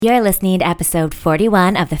You're listening to episode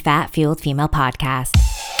 41 of the Fat Fueled Female Podcast.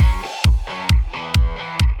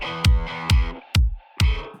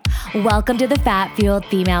 Welcome to the Fat Fueled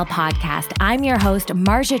Female Podcast. I'm your host,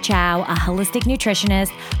 Marcia Chow, a holistic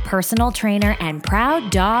nutritionist, personal trainer, and proud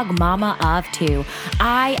dog mama of two.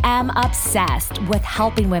 I am obsessed with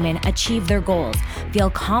helping women achieve their goals, feel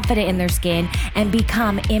confident in their skin, and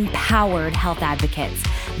become empowered health advocates.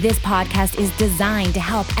 This podcast is designed to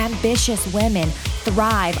help ambitious women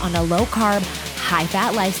thrive on a low-carb,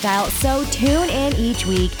 high-fat lifestyle, so tune in each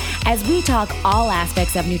week as we talk all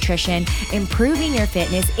aspects of nutrition, improving your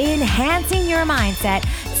fitness, enhancing your mindset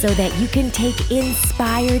so that you can take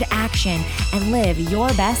inspired action and live your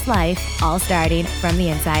best life, all starting from the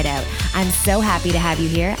inside out. I'm so happy to have you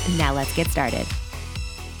here. Now let's get started.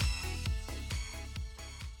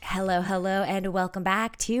 Hello, and welcome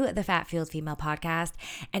back to the Fat Fueled Female Podcast.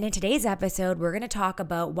 And in today's episode, we're going to talk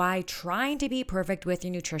about why trying to be perfect with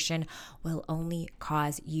your nutrition will only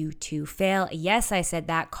cause you to fail. Yes, I said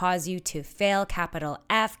that, cause you to fail, capital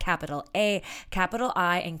F, capital A, capital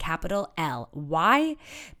I, and capital L. Why?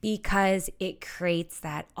 Because it creates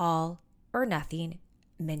that all or nothing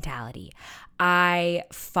mentality. I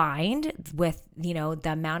find with, the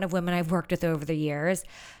amount of women I've worked with over the years,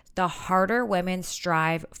 the harder women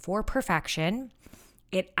strive for perfection,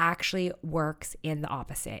 it actually works in the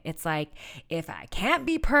opposite. It's like, if I can't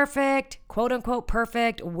be perfect, quote unquote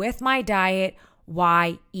perfect with my diet,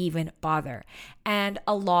 why even bother? And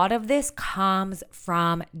a lot of this comes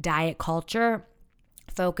from diet culture,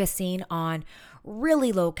 focusing on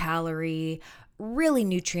really low calorie, really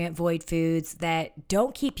nutrient void foods that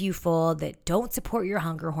don't keep you full, that don't support your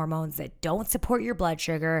hunger hormones, that don't support your blood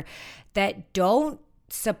sugar, that don't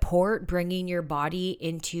support bringing your body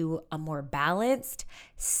into a more balanced,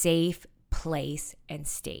 safe place and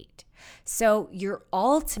state. So you're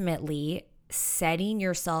ultimately setting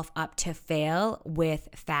yourself up to fail with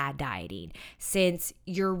fad dieting, since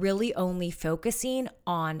you're really only focusing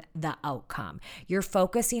on the outcome. You're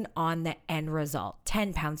focusing on the end result.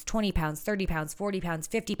 10 pounds, 20 pounds, 30 pounds, 40 pounds,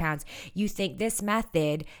 50 pounds. You think this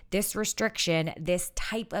method, this restriction, this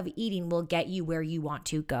type of eating will get you where you want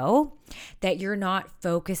to go, that you're not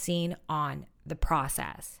focusing on the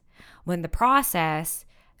process. When the process,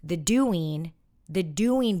 the doing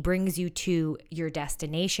brings you to your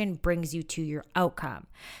destination, brings you to your outcome.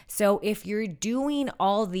 So if you're doing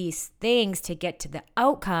all these things to get to the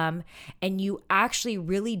outcome and you actually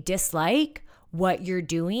really dislike what you're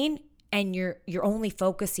doing and you're only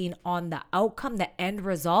focusing on the outcome, the end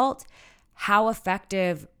result, how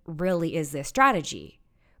effective really is this strategy?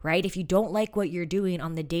 Right? If you don't like what you're doing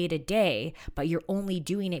on the day-to-day, but you're only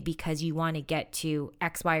doing it because you want to get to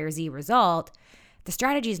X, Y, or Z result, the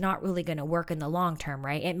strategy is not really going to work in the long term,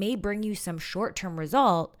 right? It may bring you some short-term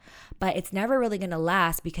result, but it's never really going to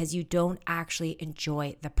last because you don't actually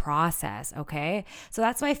enjoy the process, okay? So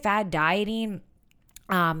that's why fad dieting,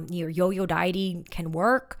 your yo-yo dieting can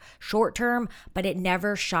work short-term, but it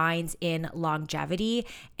never shines in longevity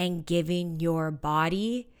and giving your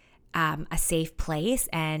body a safe place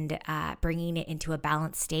and bringing it into a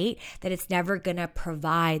balanced state, that it's never going to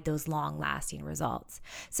provide those long-lasting results.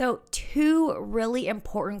 So 2 really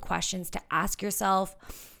important questions to ask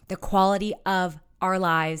yourself. The quality of our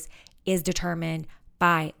lives is determined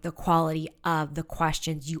by the quality of the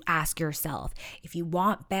questions you ask yourself. If you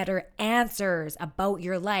want better answers about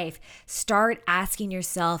your life, start asking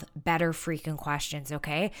yourself better freaking questions,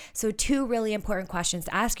 okay? So 2 really important questions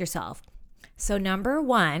to ask yourself. So number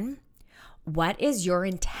 1, what is your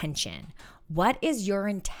intention? What is your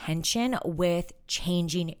intention with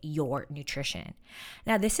changing your nutrition?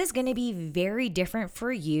 Now, this is going to be very different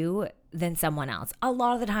for you than someone else. A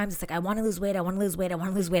lot of the times it's like, I want to lose weight, I want to lose weight, I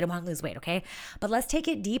want to lose weight, I want to lose weight, okay? But let's take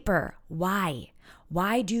it deeper. Why?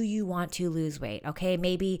 Why do you want to lose weight? Okay,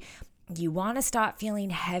 maybe you want to stop feeling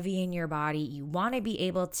heavy in your body. You want to be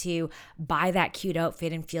able to buy that cute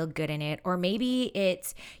outfit and feel good in it. Or maybe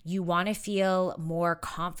it's you want to feel more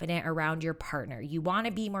confident around your partner. You want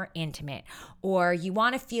to be more intimate. Or you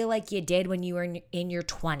want to feel like you did when you were in your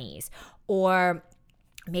 20s. Or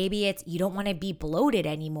maybe it's you don't want to be bloated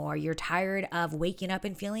anymore. You're tired of waking up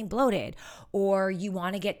and feeling bloated. Or you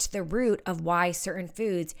want to get to the root of why certain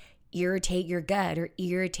foods irritate your gut or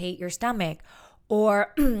irritate your stomach.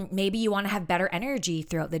 Or maybe you want to have better energy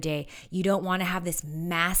throughout the day. You don't want to have this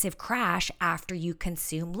massive crash after you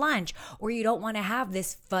consume lunch. Or you don't want to have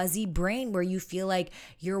this fuzzy brain where you feel like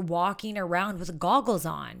you're walking around with goggles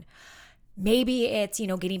on. Maybe it's,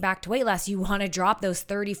 getting back to weight loss. You want to drop those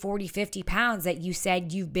 30, 40, 50 pounds that you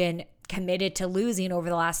said you've been committed to losing over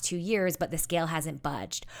the last 2 years, but the scale hasn't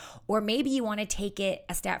budged. Or maybe you want to take it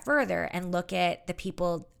a step further and look at the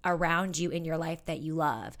people around you in your life that you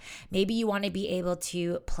love. Maybe you want to be able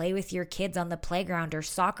to play with your kids on the playground or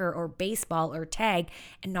soccer or baseball or tag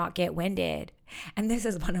and not get winded. And this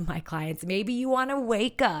is one of my clients. Maybe you want to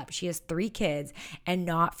wake up, she has 3 kids, and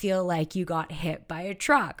not feel like you got hit by a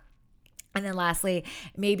truck. And then lastly,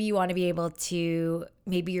 maybe you want to be able to,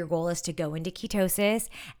 maybe your goal is to go into ketosis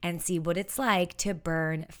and see what it's like to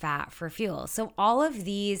burn fat for fuel. So all of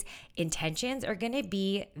these intentions are going to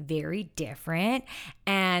be very different.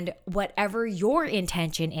 And whatever your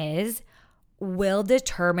intention is, will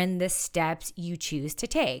determine the steps you choose to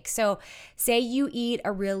take. So say you eat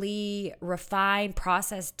a really refined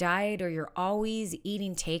processed diet, or you're always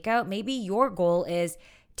eating takeout. Maybe your goal is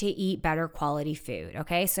to eat better quality food.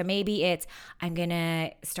 Okay. So maybe it's, I'm going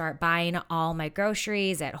to start buying all my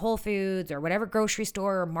groceries at Whole Foods or whatever grocery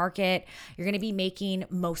store or market you're going to be making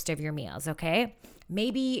most of your meals. Okay.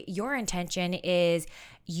 Maybe your intention is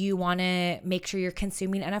you want to make sure you're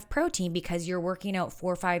consuming enough protein because you're working out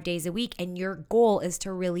 4 or 5 days a week and your goal is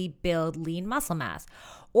to really build lean muscle mass.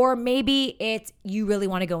 Or maybe it's you really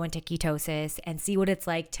want to go into ketosis and see what it's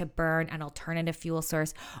like to burn an alternative fuel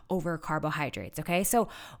source over carbohydrates. Okay. So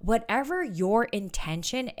whatever your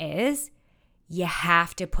intention is, you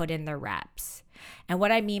have to put in the reps. And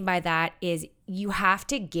what I mean by that is you have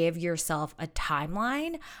to give yourself a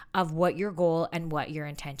timeline of what your goal and what your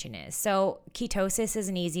intention is. So ketosis is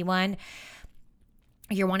an easy one.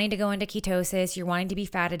 You're wanting to go into ketosis, you're wanting to be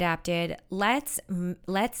fat adapted. Let's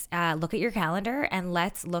look at your calendar and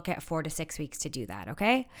let's look at 4 to 6 weeks to do that,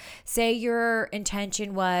 okay? Say your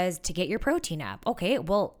intention was to get your protein up. Okay,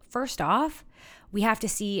 well, first off, we have to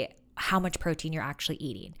see how much protein you're actually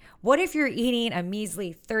eating. What if you're eating a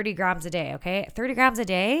measly 30 grams a day, okay? 30 grams a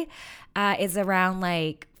day is around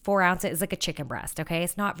like 4 ounces, is like a chicken breast, okay?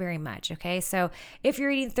 It's not very much, okay? So if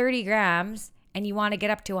you're eating 30 grams and you want to get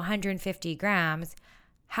up to 150 grams,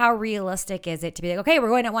 how realistic is it to be like, okay, we're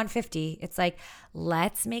going at 150? It's like,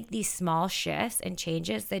 let's make these small shifts and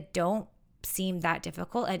changes that don't seem that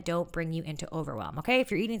difficult and don't bring you into overwhelm. Okay. If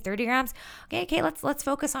you're eating 30 grams, okay, let's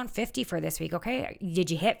focus on 50 for this week. Okay. Did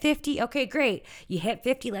you hit 50? Okay, great. You hit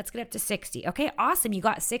 50. Let's get up to 60. Okay. Awesome. You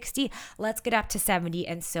got 60. Let's get up to 70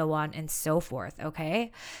 and so on and so forth.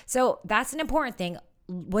 Okay. So that's an important thing.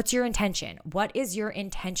 What's your intention? What is your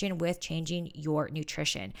intention with changing your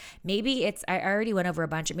nutrition? Maybe it's, I already went over a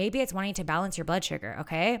bunch. Maybe it's wanting to balance your blood sugar.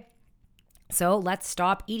 Okay. So let's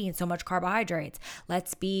stop eating so much carbohydrates.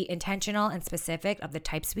 Let's be intentional and specific of the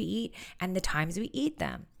types we eat and the times we eat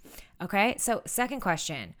them. Okay. So second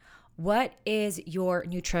question, what is your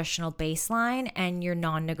nutritional baseline and your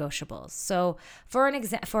non-negotiables? So for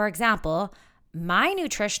example, my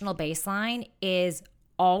nutritional baseline is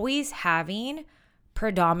always having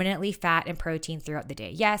predominantly fat and protein throughout the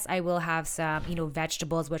day. Yes, I will have some,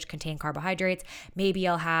 vegetables which contain carbohydrates. Maybe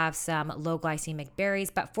I'll have some low glycemic berries,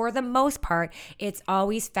 but for the most part, it's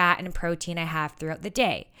always fat and protein I have throughout the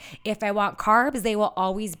day. If I want carbs, they will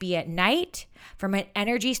always be at night. From an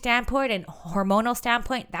energy standpoint and hormonal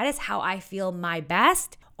standpoint, that is how I feel my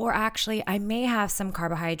best. Or actually, I may have some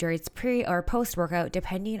carbohydrates pre or post workout,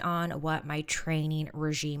 depending on what my training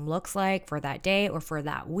regime looks like for that day or for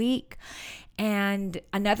that week. And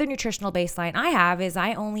another nutritional baseline I have is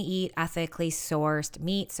I only eat ethically sourced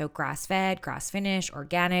meat. So grass-fed, grass-finished,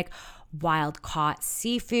 organic, wild-caught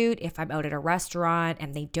seafood. If I'm out at a restaurant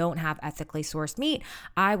and they don't have ethically sourced meat,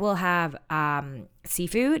 I will have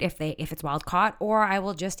seafood if it's wild-caught, or I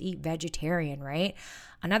will just eat vegetarian, right?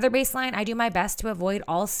 Another baseline, I do my best to avoid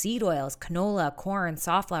all seed oils, canola, corn,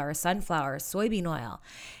 safflower, sunflower, soybean oil.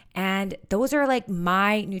 And those are like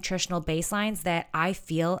my nutritional baselines that I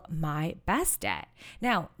feel my best at.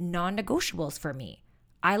 Now, non-negotiables for me.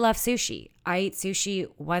 I love sushi. I eat sushi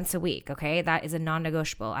once a week, okay? That is a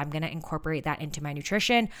non-negotiable. I'm going to incorporate that into my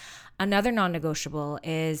nutrition. Another non-negotiable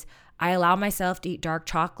is I allow myself to eat dark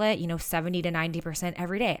chocolate, 70 to 90%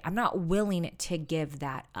 every day. I'm not willing to give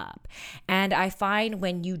that up. And I find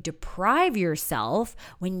when you deprive yourself,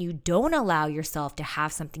 when you don't allow yourself to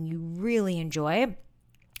have something you really enjoy,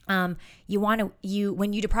 when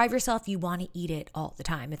you deprive yourself, you want to eat it all the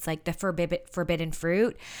time. It's like the forbidden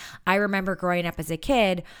fruit. I remember growing up as a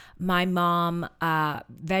kid, my mom,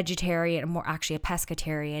 vegetarian, more actually a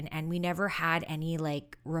pescatarian, and we never had any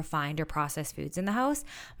like refined or processed foods in the house.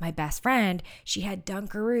 My best friend, she had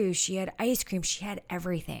Dunkaroos, she had ice cream, she had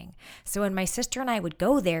everything. So when my sister and I would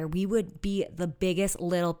go there, we would be the biggest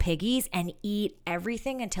little piggies and eat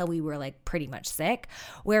everything until we were like pretty much sick.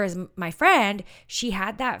 Whereas my friend, she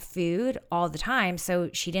had that that food all the time, so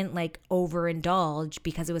she didn't like overindulge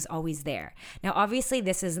because it was always there. Now, obviously,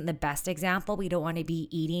 this isn't the best example. We don't want to be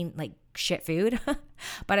eating like shit food,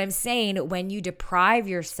 but I'm saying when you deprive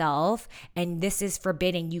yourself and this is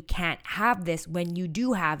forbidden, you can't have this. When you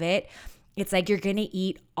do have it, it's like you're going to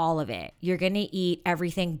eat all of it. You're going to eat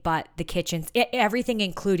everything but the kitchen, everything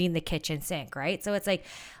including the kitchen sink, right? So it's like,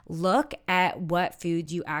 look at what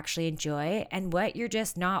foods you actually enjoy and what you're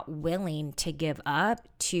just not willing to give up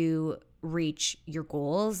to reach your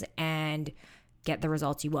goals and get the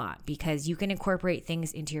results you want, because you can incorporate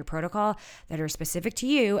things into your protocol that are specific to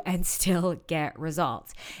you and still get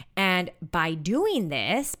results. And by doing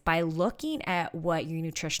this, by looking at what your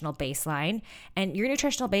nutritional baseline, you're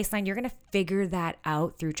going to figure that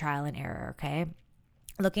out through trial and error, okay?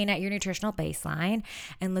 Looking at your nutritional baseline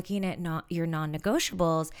and looking at your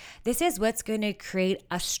non-negotiables, this is what's going to create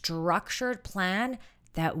a structured plan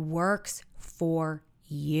that works for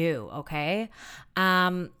you, okay?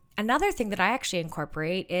 Another thing that I actually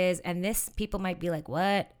incorporate is, and this people might be like,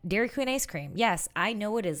 what? Dairy Queen ice cream. Yes, I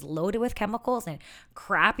know it is loaded with chemicals and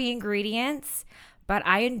crappy ingredients, but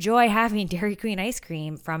I enjoy having Dairy Queen ice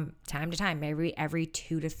cream from time to time, every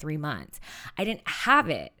 2 to 3 months. I didn't have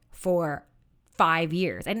it for 5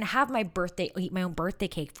 years. I didn't have eat my own birthday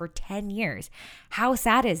cake for 10 years. How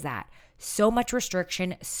sad is that? So much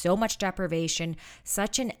restriction, so much deprivation,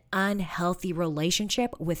 such an unhealthy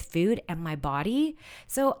relationship with food and my body.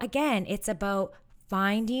 So again, it's about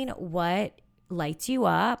finding what lights you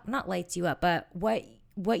up, not lights you up, but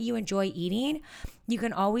what you enjoy eating. You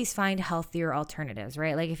can always find healthier alternatives,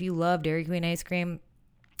 right? Like if you love Dairy Queen ice cream,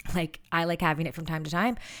 like I like having it from time to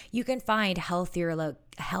time, you can find healthier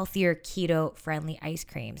keto friendly ice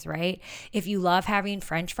creams, right? If you love having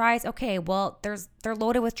French fries, okay, well, they're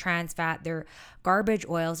loaded with trans fat, they're garbage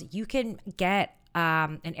oils. You can get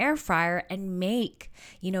an air fryer and make,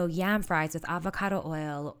 yam fries with avocado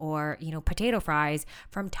oil or, potato fries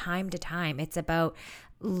from time to time. It's about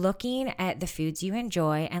looking at the foods you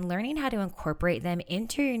enjoy and learning how to incorporate them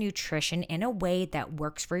into your nutrition in a way that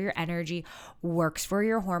works for your energy, works for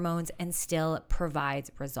your hormones, and still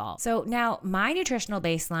provides results. So now my nutritional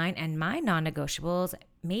baseline and my non-negotiables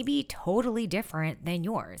may be totally different than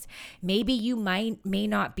yours. Maybe you may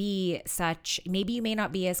not be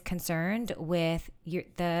as concerned with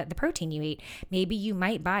the protein you eat. Maybe you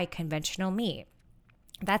might buy conventional meat.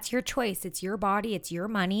 That's your choice. It's your body. It's your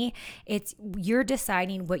money. You're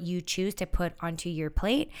deciding what you choose to put onto your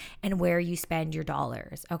plate and where you spend your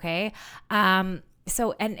dollars. Okay.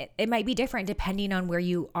 So, and it might be different depending on where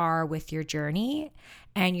you are with your journey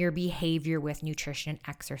and your behavior with nutrition and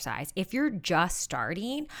exercise. If you're just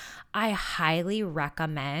starting, I highly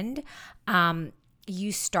recommend,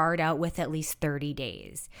 you start out with at least 30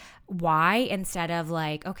 days. Why? Instead of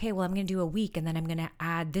like, okay, well, I'm going to do a week and then I'm going to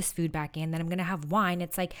add this food back in, then I'm going to have wine.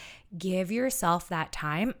 It's like, give yourself that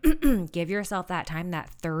time, that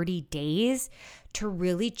 30 days to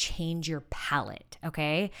really change your palate,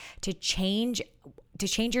 okay? To change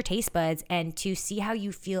your taste buds and to see how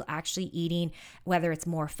you feel actually eating, whether it's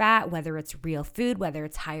more fat, whether it's real food, whether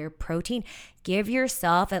it's higher protein. Give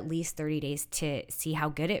yourself at least 30 days to see how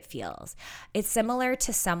good it feels. It's similar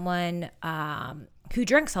to someone who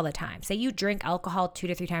drinks all the time. Say you drink alcohol 2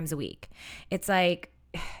 to 3 times a week. It's like,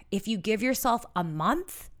 if you give yourself a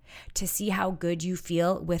month to see how good you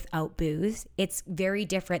feel without booze, it's very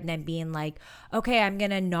different than being like, okay, I'm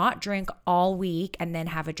going to not drink all week and then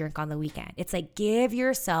have a drink on the weekend. It's like,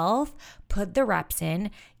 put the reps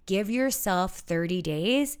in, give yourself 30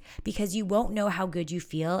 days because you won't know how good you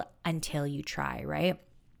feel until you try, right?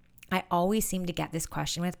 I always seem to get this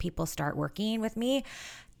question when people start working with me.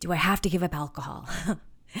 Do I have to give up alcohol?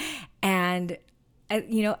 And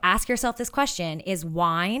ask yourself this question. Is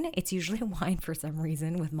wine, it's usually wine for some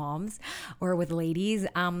reason with moms or with ladies,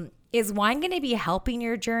 is wine going to be helping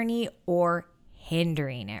your journey or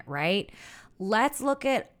hindering it, right? Let's look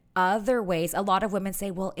at other ways. A lot of women say,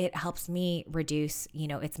 well, it helps me reduce,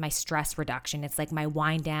 it's my stress reduction. It's like my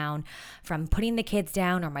wind down from putting the kids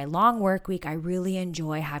down or my long work week. I really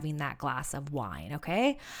enjoy having that glass of wine,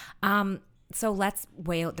 okay? So let's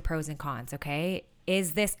weigh out the pros and cons, okay?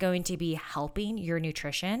 Is this going to be helping your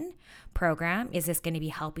nutrition program? Is this going to be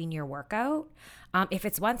helping your workout? If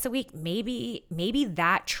it's once a week, maybe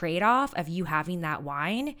that trade-off of you having that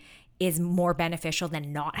wine is more beneficial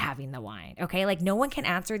than not having the wine, okay? Like no one can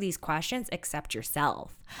answer these questions except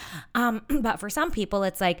yourself. But for some people,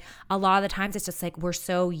 it's like a lot of the times it's just like we're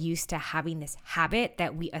so used to having this habit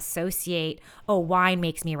that we associate, oh, wine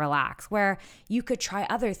makes me relax, where you could try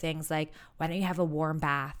other things like why don't you have a warm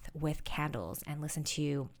bath with candles and listen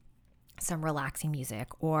to some relaxing music,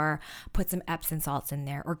 or put some Epsom salts in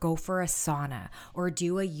there, or go for a sauna, or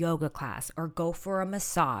do a yoga class, or go for a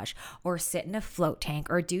massage, or sit in a float tank,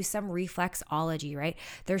 or do some reflexology, right?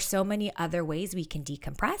 There's so many other ways we can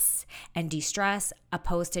decompress and de-stress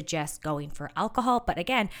opposed to just going for alcohol. But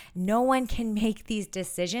again, no one can make these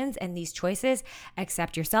decisions and these choices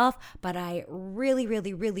except yourself. But I really,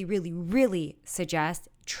 really, really, really, really suggest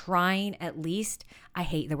trying at least, I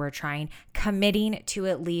hate the word trying, committing to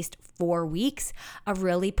at least 4 weeks of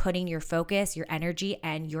really putting your focus, your energy,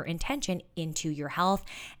 and your intention into your health.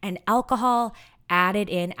 And alcohol added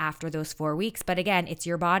in after those 4 weeks. But again, it's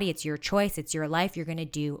your body, it's your choice, it's your life. You're going to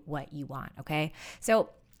do what you want, okay?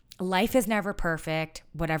 So life is never perfect,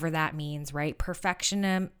 whatever that means, right?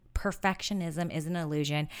 Perfectionism is an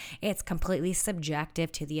illusion. It's completely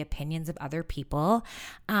subjective to the opinions of other people.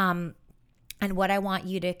 And what I want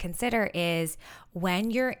you to consider is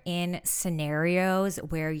when you're in scenarios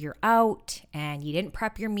where you're out and you didn't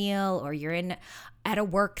prep your meal, or you're at a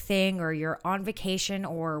work thing, or you're on vacation,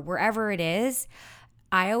 or wherever it is,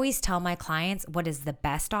 I always tell my clients what is the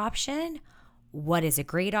best option, what is a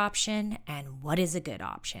great option, and what is a good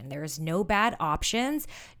option. There's no bad options.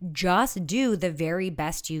 Just do the very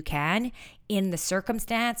best you can in the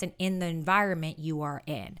circumstance and in the environment you are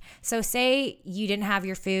in. So say you didn't have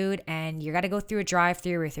your food and you got to go through a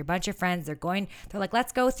drive-through with your bunch of friends. They're like,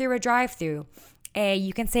 let's go through a drive-through.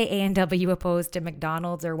 You can say A&W opposed to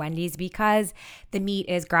McDonald's or Wendy's because the meat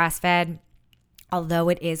is grass-fed. Although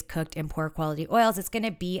it is cooked in poor quality oils, it's going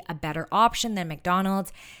to be a better option than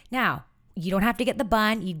McDonald's. Now, you don't have to get the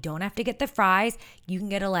bun. You don't have to get the fries. You can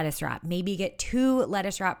get a lettuce wrap. Maybe get 2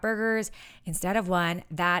 lettuce wrap burgers instead of 1.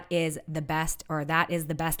 That is the best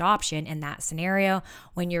option in that scenario.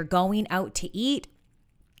 When you're going out to eat,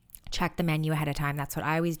 check the menu ahead of time. That's what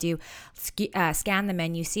I always do. Scan the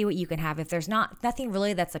menu, see what you can have. If there's nothing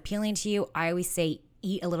really that's appealing to you, I always say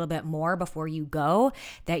eat a little bit more before you go,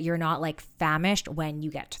 that you're not like famished when you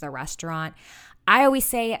get to the restaurant. I always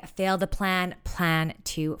say fail to plan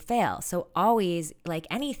to fail. So always, like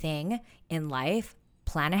anything in life,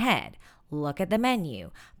 plan ahead. Look at the menu,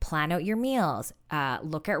 plan out your meals,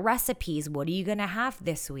 look at recipes. What are you going to have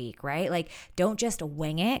this week, right? Like, don't just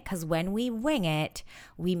wing it, because when we wing it,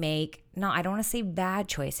 we make, I don't want to say bad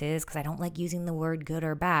choices, because I don't like using the word good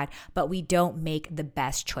or bad, but we don't make the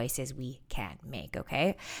best choices we can make,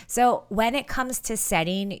 okay? So when it comes to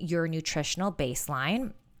setting your nutritional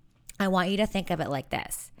baseline, I want you to think of it like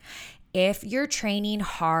this. If you're training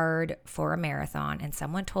hard for a marathon and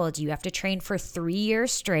someone told you have to train for 3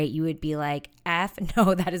 years straight, you would be like,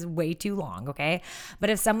 no, that is way too long, okay? But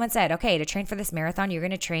if someone said, okay, to train for this marathon, you're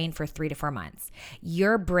going to train for 3 to 4 months,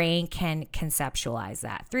 your brain can conceptualize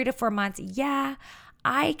that. 3 to 4 months, yeah,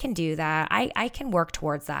 I can do that. I can work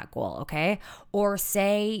towards that goal, okay? Or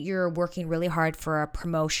say you're working really hard for a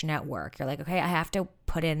promotion at work. You're like, okay, I got to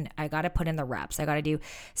put in the reps. I got to do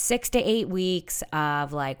 6 to 8 weeks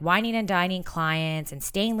of like whining and dining clients and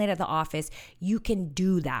staying late at the office. You can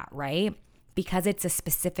do that, right? Because it's a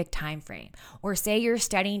specific time frame. Or say you're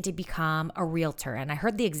studying to become a realtor, and I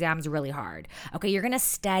heard the exam's really hard. Okay, you're going to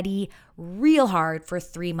study real hard for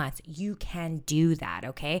 3 months. You can do that,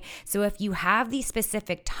 okay? So if you have these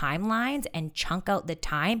specific timelines and chunk out the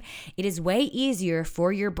time, it is way easier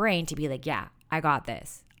for your brain to be like, yeah, I got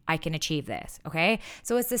this. I can achieve this, okay?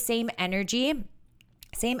 So it's the same energy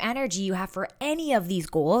you have for any of these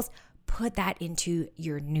goals. Put that into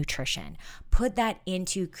your nutrition. Put that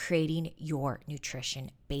into creating your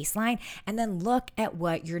nutrition baseline, and then look at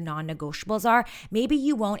what your non-negotiables are. Maybe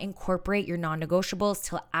you won't incorporate your non-negotiables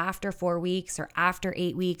till after 4 weeks or after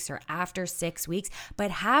 8 weeks or after 6 weeks,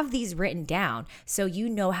 but have these written down so you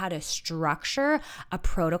know how to structure a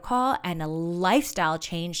protocol and a lifestyle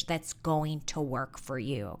change that's going to work for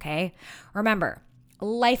you, okay? Remember,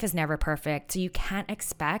 life is never perfect, so you can't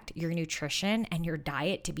expect your nutrition and your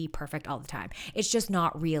diet to be perfect all the time. It's just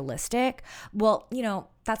not realistic. Well,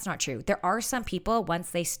 that's not true. There are some people, once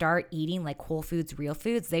they start eating like whole foods, real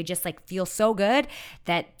foods, they just like feel so good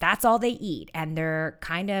that that's all they eat. And they're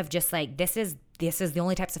kind of just like, this is the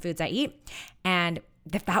only types of foods I eat. And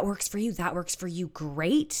if that works for you,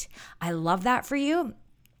 great. I love that for you.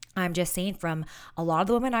 I'm just saying, from a lot of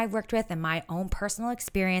the women I've worked with and my own personal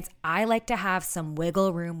experience, I like to have some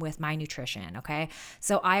wiggle room with my nutrition, okay?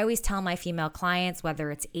 So I always tell my female clients,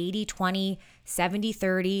 whether it's 80-20,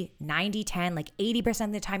 70-30, 90-10, like 80%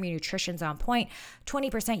 of the time your nutrition's on point,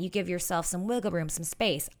 20% you give yourself some wiggle room, some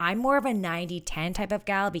space. I'm more of a 90-10 type of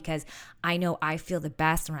gal because I know I feel the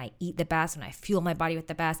best when I eat the best, when I fuel my body with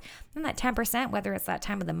the best. And that 10%, whether it's that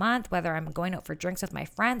time of the month, whether I'm going out for drinks with my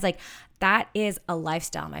friends, like that is a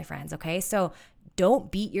lifestyle, my friends, okay? So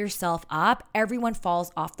don't beat yourself up. Everyone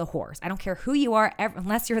falls off the horse. I don't care who you are,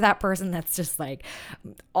 unless you're that person that's just like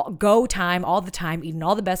go time all the time, eating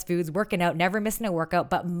all the best foods, working out, never missing a workout.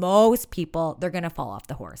 But most people, they're going to fall off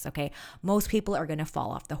the horse, okay? Most people are going to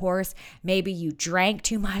fall off the horse. Maybe you drank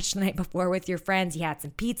too much the night before with your friends, you had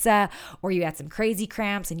some pizza, or you had some crazy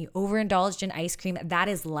cramps and you overindulged in ice cream. That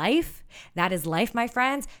is life. That is life, my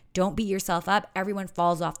friends. Don't beat yourself up. Everyone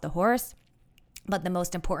falls off the horse. But the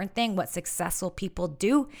most important thing, what successful people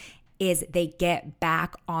do is they get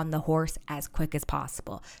back on the horse as quick as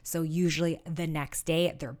possible. So usually the next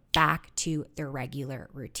day, they're back to their regular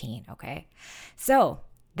routine, okay? So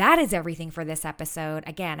that is everything for this episode.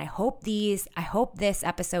 Again, I hope this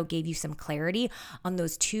episode gave you some clarity on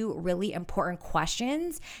those two really important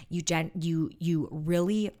questions you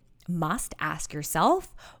really must ask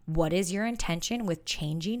yourself. What is your intention with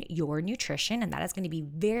changing your nutrition? And that is going to be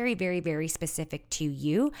very, very, very specific to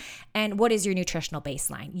you. And what is your nutritional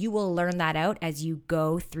baseline? You will learn that out as you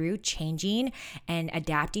go through changing and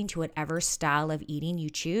adapting to whatever style of eating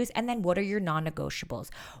you choose. And then what are your non-negotiables?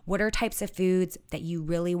 What are types of foods that you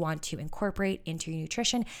really want to incorporate into your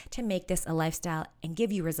nutrition to make this a lifestyle and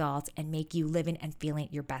give you results and make you living and feeling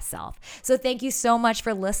your best self? So thank you so much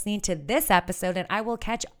for listening to this episode, and I will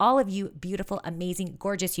catch all of you beautiful, amazing,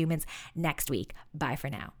 gorgeous humans next week. Bye for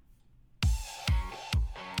now.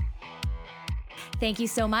 Thank you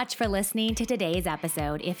so much for listening to today's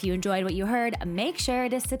episode. If you enjoyed what you heard, make sure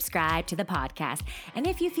to subscribe to the podcast. And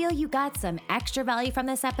if you feel you got some extra value from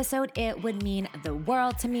this episode, it would mean the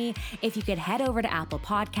world to me if you could head over to Apple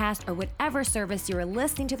Podcast or whatever service you are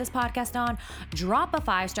listening to this podcast on, drop a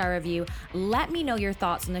 5-star review, let me know your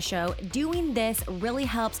thoughts on the show. Doing this really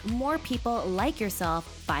helps more people like yourself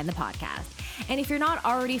find the podcast. And if you're not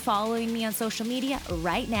already following me on social media,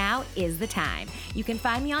 right now is the time. You can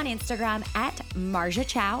find me on Instagram at Marja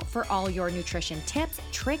Chow for all your nutrition tips,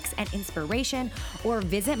 tricks, and inspiration, or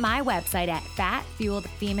visit my website at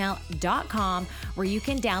fatfueledfemale.com where you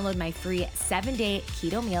can download my free 7-day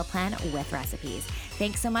keto meal plan with recipes.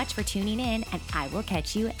 Thanks so much for tuning in, and I will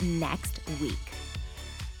catch you next week.